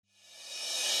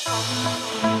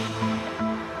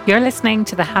You're listening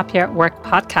to the Happier at Work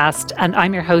podcast, and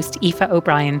I'm your host, Aoife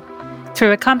O'Brien.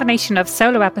 Through a combination of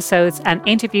solo episodes and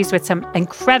interviews with some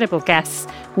incredible guests,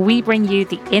 we bring you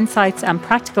the insights and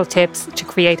practical tips to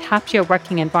create happier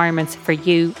working environments for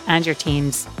you and your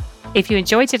teams. If you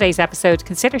enjoyed today's episode,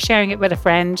 consider sharing it with a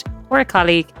friend or a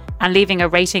colleague and leaving a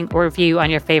rating or review on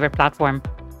your favourite platform.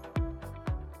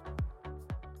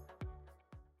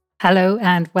 Hello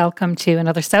and welcome to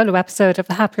another solo episode of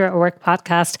the Happier at Work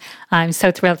podcast. I'm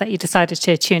so thrilled that you decided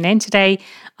to tune in today.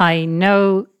 I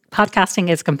know podcasting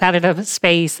is a competitive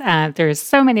space and there's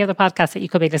so many other podcasts that you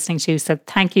could be listening to, so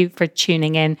thank you for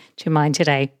tuning in to mine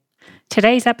today.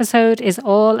 Today's episode is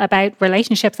all about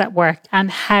relationships at work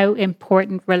and how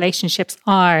important relationships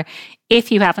are.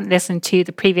 If you haven't listened to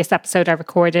the previous episode I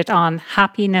recorded on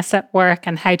happiness at work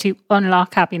and how to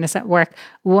unlock happiness at work,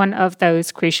 one of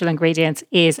those crucial ingredients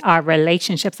is our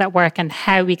relationships at work and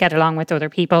how we get along with other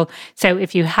people. So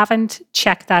if you haven't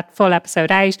checked that full episode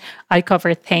out, I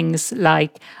cover things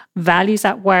like values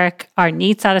at work, our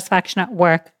need satisfaction at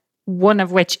work, one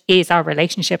of which is our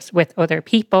relationships with other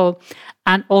people,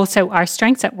 and also our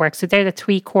strengths at work. So they're the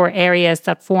three core areas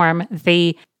that form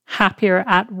the Happier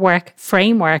at Work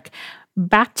framework.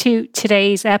 Back to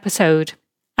today's episode.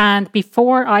 And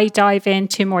before I dive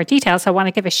into more details, I want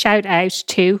to give a shout out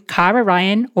to Cara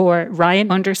Ryan or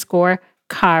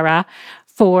Ryan_Cara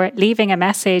for leaving a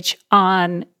message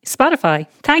on Spotify.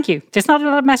 Thank you. There's not a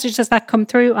lot of messages that come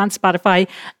through on Spotify,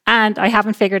 and I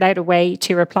haven't figured out a way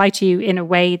to reply to you in a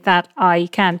way that I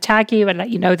can tag you and let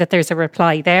you know that there's a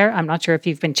reply there. I'm not sure if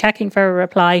you've been checking for a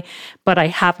reply, but I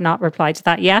have not replied to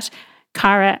that yet.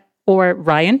 Cara or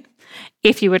Ryan,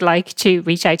 if you would like to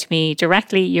reach out to me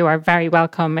directly, you are very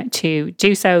welcome to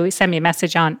do so. Send me a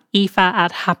message on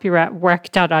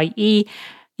aoife@happieratwork.ie.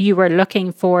 You were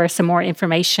looking for some more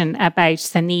information about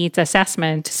the needs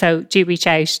assessment, so do reach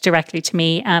out directly to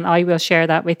me and I will share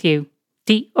that with you.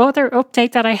 The other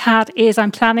update that I had is I'm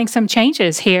planning some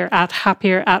changes here at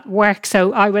Happier at Work,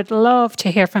 so I would love to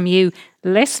hear from you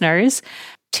listeners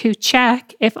to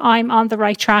check if I'm on the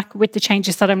right track with the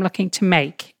changes that I'm looking to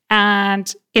make.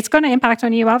 And it's going to impact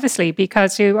on you, obviously,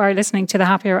 because you are listening to the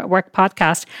Happier at Work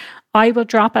podcast. I will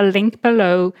drop a link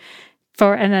below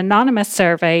for an anonymous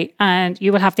survey, and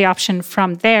you will have the option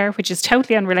from there, which is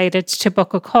totally unrelated, to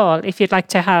book a call. If you'd like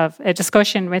to have a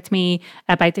discussion with me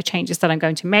about the changes that I'm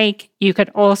going to make, you could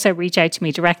also reach out to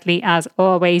me directly, as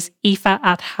always,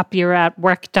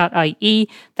 aoife@happieratwork.ie.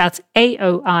 That's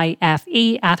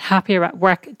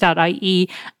AOIFE@happieratwork.ie.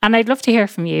 And I'd love to hear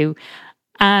from you.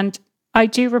 And I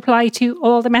do reply to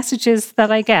all the messages that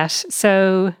I get,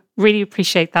 so really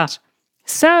appreciate that.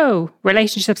 So,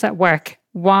 relationships at work.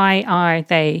 Why are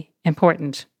they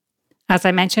important? As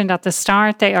I mentioned at the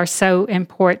start, they are so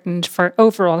important for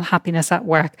overall happiness at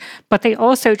work, but they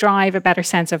also drive a better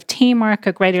sense of teamwork,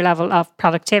 a greater level of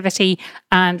productivity,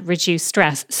 and reduce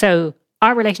stress. So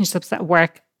our relationships at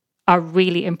work are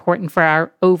really important for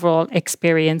our overall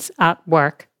experience at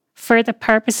work. For the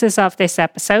purposes of this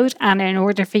episode, and in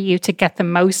order for you to get the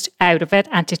most out of it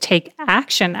and to take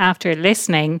action after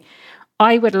listening,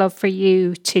 I would love for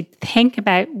you to think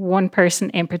about one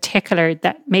person in particular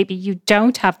that maybe you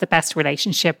don't have the best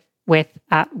relationship with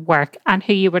at work and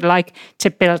who you would like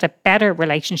to build a better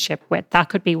relationship with. That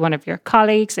could be one of your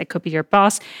colleagues, it could be your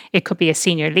boss, it could be a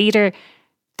senior leader.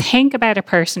 Think about a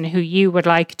person who you would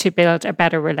like to build a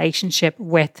better relationship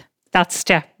with. That's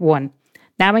step one.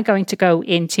 Now I'm going to go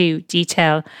into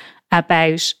detail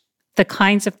about the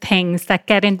kinds of things that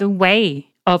get in the way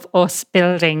of us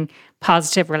building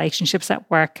positive relationships at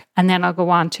work. And then I'll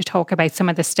go on to talk about some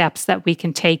of the steps that we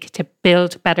can take to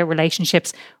build better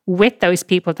relationships with those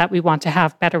people that we want to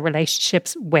have better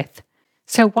relationships with.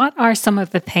 So what are some of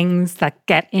the things that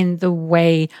get in the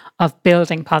way of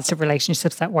building positive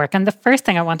relationships at work? And the first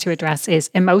thing I want to address is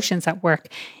emotions at work.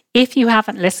 If you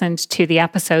haven't listened to the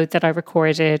episode that I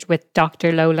recorded with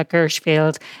Dr. Lola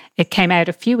Gershfield, it came out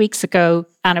a few weeks ago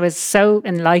and it was so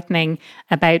enlightening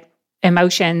about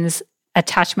emotions,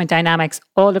 attachment dynamics,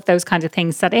 all of those kinds of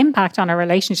things that impact on our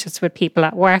relationships with people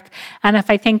at work. And if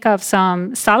I think of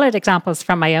some solid examples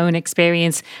from my own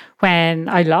experience, when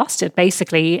I lost it,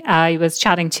 basically, I was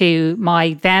chatting to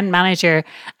my then manager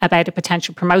about a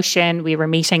potential promotion. We were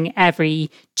meeting every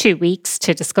 2 weeks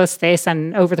to discuss this.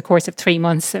 And over the course of 3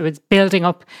 months, it was building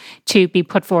up to be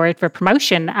put forward for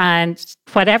promotion. And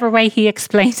whatever way he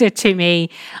explained it to me,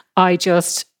 I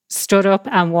just stood up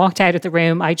and walked out of the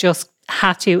room. I just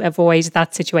had to avoid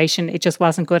that situation. It just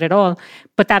wasn't good at all.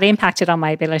 But that impacted on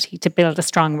my ability to build a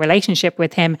strong relationship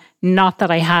with him. Not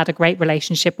that I had a great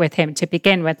relationship with him to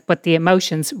begin with, but the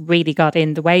emotions really got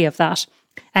in the way of that.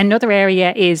 Another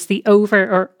area is the over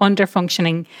or under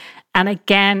functioning. And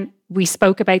again, we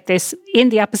spoke about this in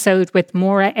the episode with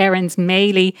Maura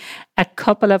Aarons-Maley a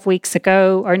couple of weeks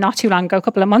ago, or not too long ago, a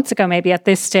couple of months ago, maybe at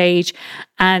this stage.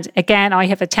 And again, I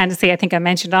have a tendency, I think I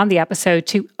mentioned on the episode,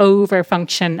 to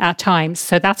overfunction at times.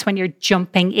 So that's when you're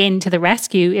jumping into the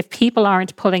rescue. If people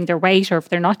aren't pulling their weight or if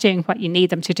they're not doing what you need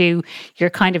them to do, you're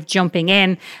kind of jumping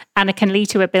in. And it can lead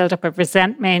to a buildup of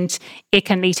resentment. It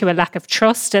can lead to a lack of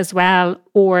trust as well.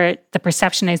 Or the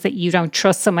perception is that you don't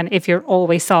trust someone if you're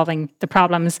always solving the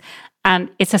problems.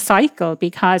 And it's a cycle,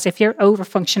 because if you're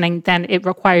overfunctioning, then it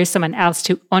requires someone else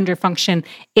to underfunction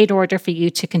in order for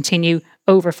you to continue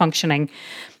overfunctioning.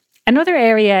 Another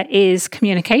area is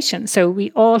communication. So we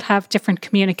all have different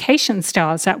communication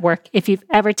styles at work. If you've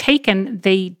ever taken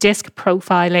the DISC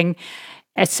profiling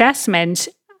assessment,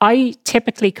 I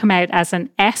typically come out as an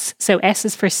S. So S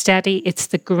is for steady. It's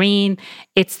the green.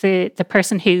 It's the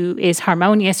person who is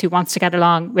harmonious, who wants to get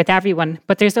along with everyone.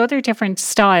 But there's other different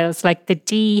styles, like the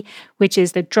D, which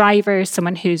is the driver,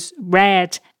 someone who's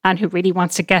red and who really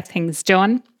wants to get things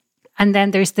done. And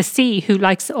then there's the C, who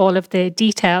likes all of the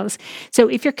details. So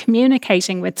if you're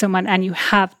communicating with someone and you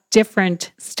have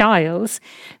different styles,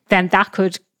 then that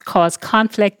could cause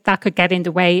conflict, that could get in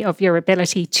the way of your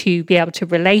ability to be able to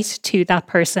relate to that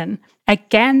person.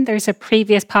 Again, there's a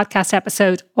previous podcast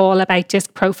episode all about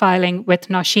DISC profiling with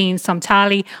Nosheen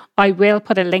Somtali. I will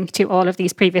put a link to all of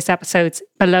these previous episodes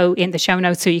below in the show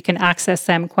notes so you can access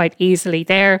them quite easily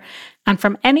there. And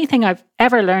from anything I've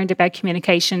ever learned about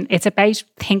communication, it's about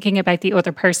thinking about the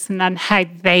other person and how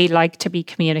they like to be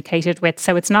communicated with.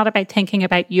 So it's not about thinking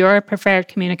about your preferred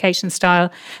communication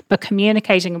style, but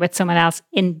communicating with someone else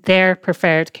in their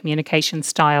preferred communication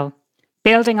style.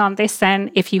 Building on this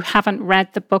then, if you haven't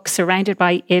read the book Surrounded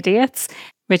by Idiots,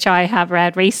 which I have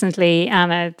read recently,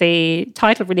 and the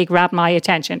title really grabbed my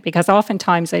attention, because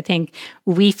oftentimes I think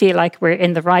we feel like we're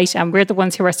in the right and we're the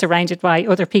ones who are surrounded by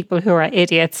other people who are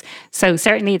idiots. So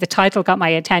certainly the title got my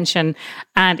attention,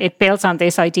 and it builds on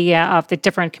this idea of the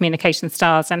different communication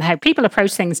styles and how people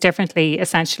approach things differently,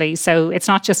 essentially. So it's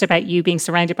not just about you being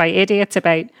surrounded by idiots,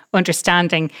 about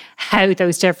understanding how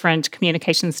those different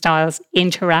communication styles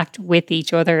interact with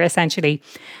each other, essentially.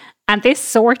 And this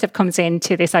sort of comes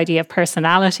into this idea of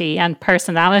personality and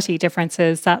personality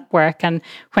differences at work. And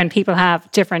when people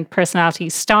have different personality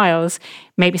styles,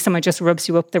 maybe someone just rubs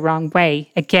you up the wrong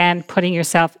way. Again, putting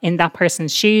yourself in that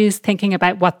person's shoes, thinking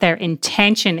about what their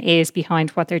intention is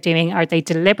behind what they're doing. Are they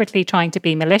deliberately trying to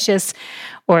be malicious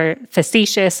or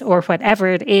facetious or whatever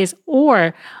it is?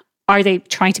 Or are they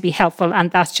trying to be helpful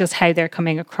and that's just how they're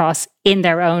coming across in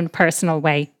their own personal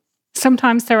way?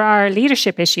 Sometimes there are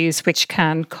leadership issues which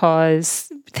can cause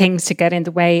things to get in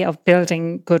the way of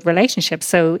building good relationships.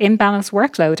 So imbalanced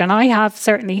workload. And I have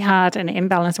certainly had an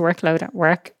imbalanced workload at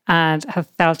work and have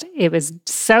felt it was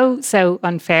so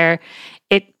unfair.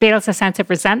 It builds a sense of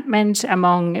resentment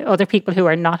among other people who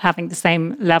are not having the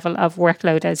same level of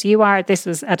workload as you are. This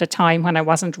was at a time when I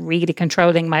wasn't really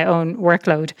controlling my own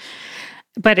workload.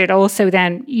 But it also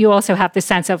then, you also have the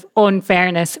sense of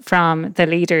unfairness from the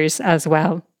leaders as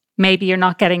well. Maybe you're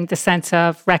not getting the sense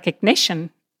of recognition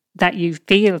that you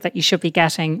feel that you should be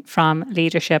getting from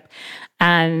leadership.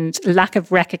 And lack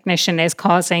of recognition is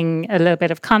causing a little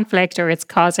bit of conflict, or it's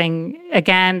causing,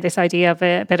 again, this idea of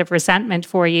a bit of resentment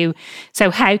for you. So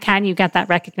how can you get that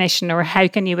recognition, or how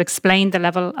can you explain the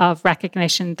level of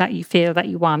recognition that you feel that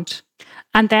you want?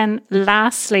 And then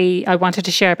lastly, I wanted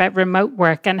to share about remote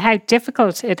work and how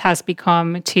difficult it has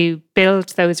become to build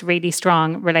those really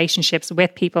strong relationships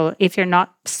with people if you're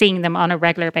not seeing them on a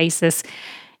regular basis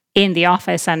in the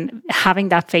office and having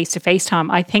that face-to-face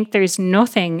time. I think there's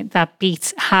nothing that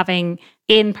beats having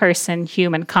in-person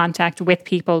human contact with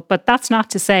people. But that's not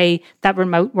to say that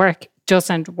remote work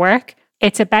doesn't work.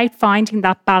 It's about finding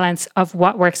that balance of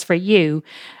what works for you.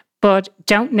 But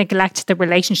don't neglect the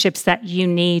relationships that you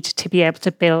need to be able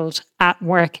to build at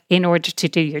work in order to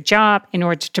do your job, in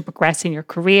order to progress in your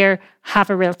career. Have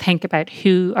a real think about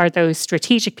who are those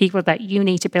strategic people that you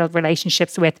need to build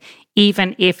relationships with,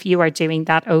 even if you are doing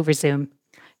that over Zoom.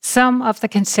 Some of the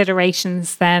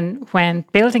considerations then when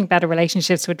building better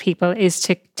relationships with people is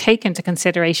to take into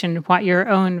consideration what your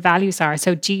own values are.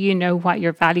 So do you know what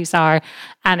your values are?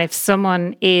 And if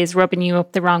someone is rubbing you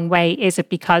up the wrong way, is it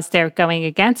because they're going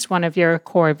against one of your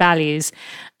core values?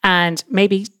 And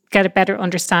maybe get a better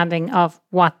understanding of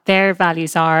what their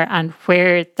values are and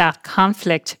where that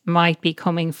conflict might be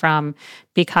coming from,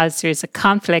 because there's a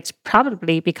conflict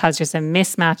probably because there's a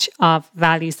mismatch of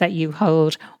values that you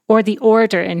hold or the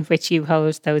order in which you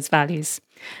hold those values.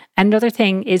 Another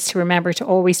thing is to remember to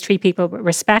always treat people with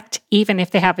respect, even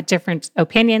if they have a different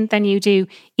opinion than you do,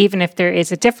 even if there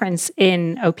is a difference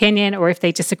in opinion or if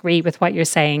they disagree with what you're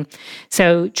saying.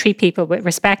 So treat people with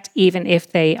respect, even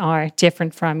if they are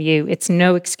different from you. It's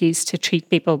no excuse to treat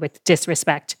people with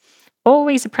disrespect.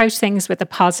 Always approach things with a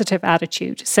positive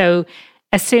attitude. So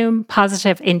assume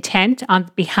positive intent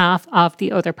on behalf of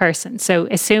the other person. So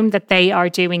assume that they are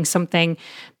doing something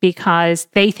because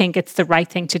they think it's the right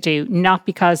thing to do, not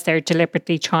because they're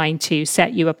deliberately trying to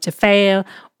set you up to fail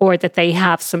or that they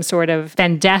have some sort of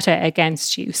vendetta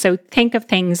against you. So think of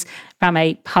things from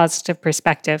a positive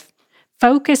perspective.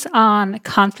 Focus on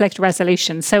conflict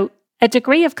resolution. So a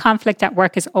degree of conflict at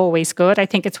work is always good. I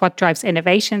think it's what drives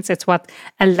innovations. It's what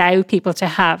allows people to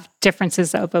have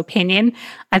differences of opinion.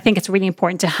 I think it's really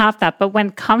important to have that. But when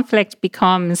conflict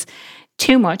becomes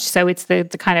too much, so it's the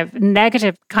kind of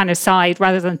negative kind of side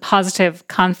rather than positive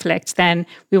conflict, then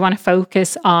we want to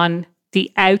focus on the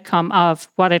outcome of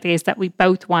what it is that we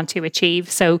both want to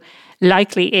achieve. So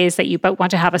likely is that you both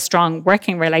want to have a strong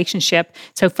working relationship.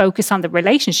 So focus on the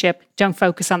relationship, don't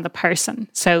focus on the person.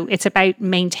 So it's about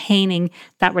maintaining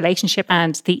that relationship,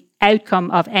 and the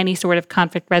outcome of any sort of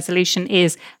conflict resolution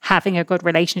is having a good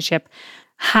relationship.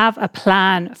 Have a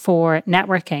plan for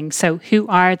networking. So who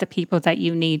are the people that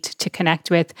you need to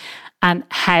connect with, and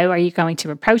how are you going to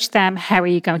approach them? How are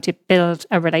you going to build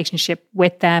a relationship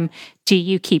with them? Do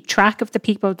you keep track of the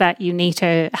people that you need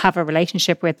to have a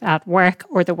relationship with at work,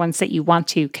 or the ones that you want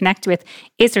to connect with?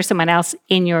 Is there someone else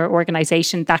in your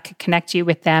organization that could connect you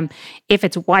with them? If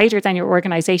it's wider than your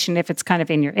organization, if it's kind of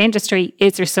in your industry,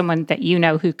 is there someone that you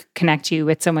know who could connect you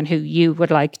with someone who you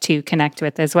would like to connect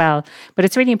with as well? But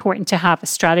it's really important to have a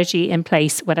strategy in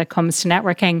place when it comes to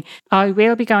networking. I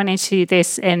will be going into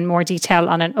this in more detail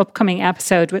on an upcoming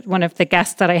episode with one of the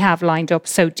guests that I have lined up,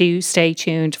 so do stay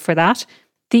tuned for that.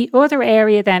 The other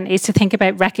area then is to think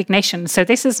about recognition. So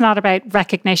this is not about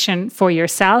recognition for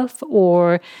yourself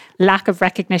or lack of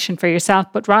recognition for yourself,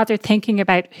 but rather thinking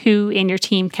about who in your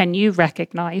team can you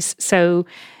recognize. So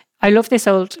I love this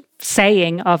old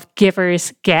saying of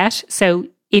givers get. So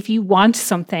if you want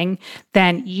something,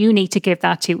 then you need to give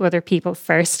that to other people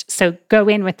first. So go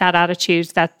in with that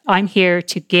attitude that I'm here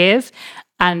to give,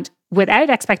 and without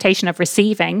expectation of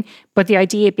receiving, but the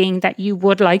idea being that you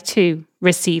would like to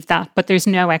receive that, but there's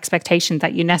no expectation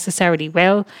that you necessarily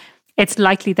will. It's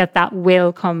likely that that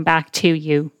will come back to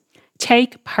you.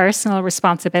 Take personal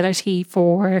responsibility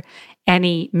for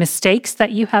any mistakes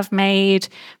that you have made,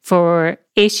 for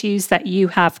issues that you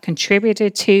have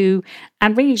contributed to,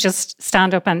 and really just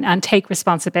stand up and take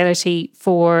responsibility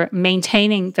for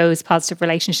maintaining those positive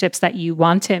relationships that you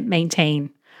want to maintain.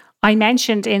 I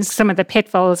mentioned in some of the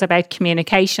pitfalls about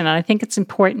communication, and I think it's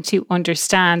important to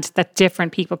understand that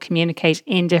different people communicate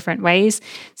in different ways.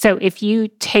 So if you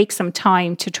take some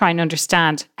time to try and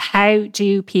understand, how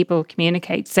do people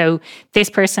communicate? So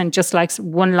this person just likes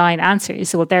one-line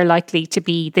answers. Well, they're likely to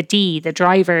be the D, the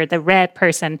driver, the red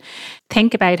person.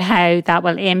 Think about how that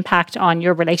will impact on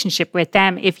your relationship with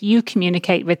them if you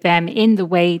communicate with them in the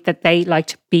way that they like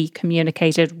to be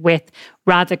communicated with,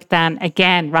 rather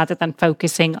than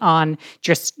focusing on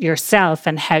just yourself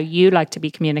and how you like to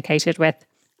be communicated with.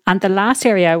 And the last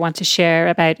area I want to share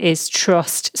about is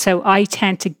trust. So I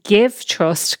tend to give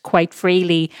trust quite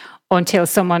freely until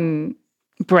someone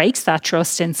breaks that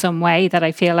trust in some way that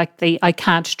I feel like I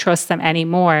can't trust them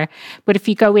anymore. But if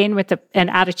you go in with an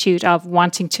attitude of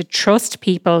wanting to trust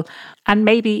people, and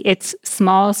maybe it's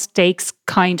small stakes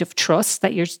kind of trust,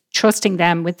 that you're trusting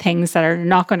them with things that are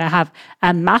not going to have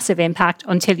a massive impact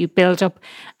until you build up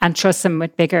and trust them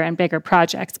with bigger and bigger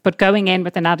projects. But going in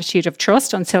with an attitude of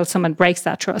trust until someone breaks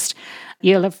that trust.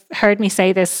 You'll have heard me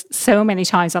say this so many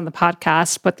times on the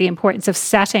podcast, but the importance of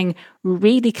setting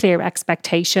really clear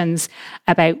expectations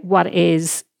about what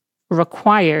is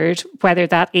required, whether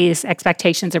that is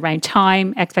expectations around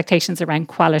time, expectations around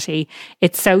quality.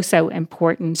 It's so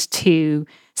important to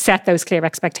set those clear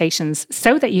expectations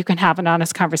so that you can have an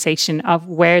honest conversation of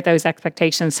where those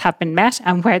expectations have been met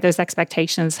and where those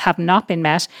expectations have not been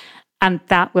met, and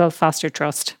that will foster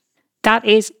trust. That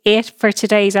is it for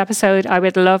today's episode. I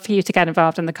would love for you to get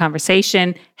involved in the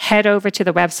conversation. Head over to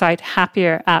the website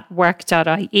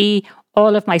happieratwork.ie.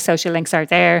 All of my social links are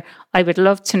there. I would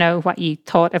love to know what you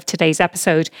thought of today's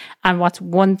episode and what's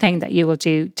one thing that you will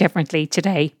do differently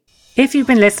today. If you've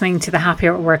been listening to the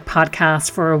Happier at Work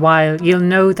podcast for a while, you'll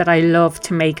know that I love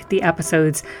to make the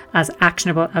episodes as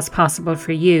actionable as possible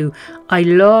for you. I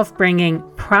love bringing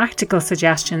practical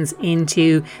suggestions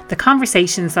into the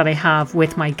conversations that I have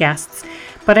with my guests.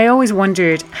 But I always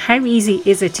wondered, how easy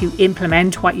is it to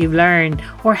implement what you learn?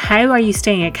 Or how are you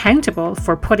staying accountable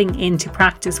for putting into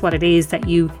practice what it is that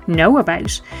you know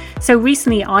about? So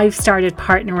recently I've started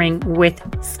partnering with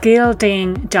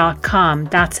skillding.com.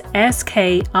 That's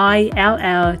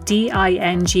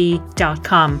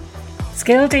skillding.com.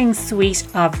 Skillding's suite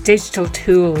of digital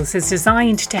tools is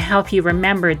designed to help you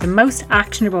remember the most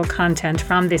actionable content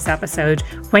from this episode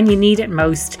when you need it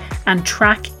most and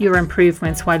track your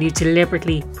improvements while you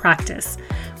deliberately practice.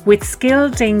 With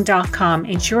skillding.com,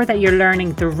 ensure that you're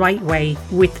learning the right way.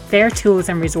 With their tools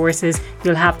and resources,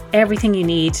 you'll have everything you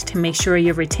need to make sure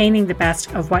you're retaining the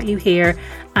best of what you hear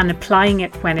and applying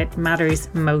it when it matters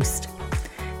most.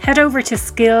 Head over to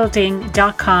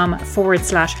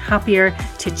skillding.com/happier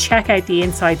to check out the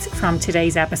insights from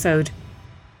today's episode.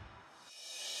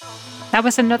 That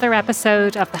was another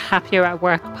episode of the Happier at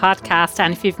Work podcast.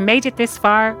 And if you've made it this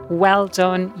far, well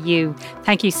done you.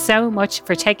 Thank you so much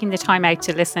for taking the time out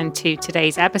to listen to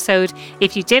today's episode.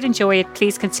 If you did enjoy it,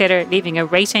 please consider leaving a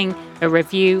rating, a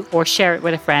review, or share it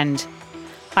with a friend.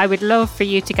 I would love for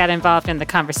you to get involved in the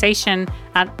conversation.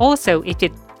 And also, if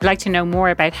you'd like to know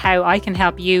more about how I can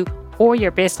help you or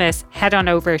your business, head on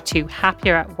over to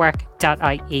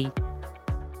happieratwork.ie.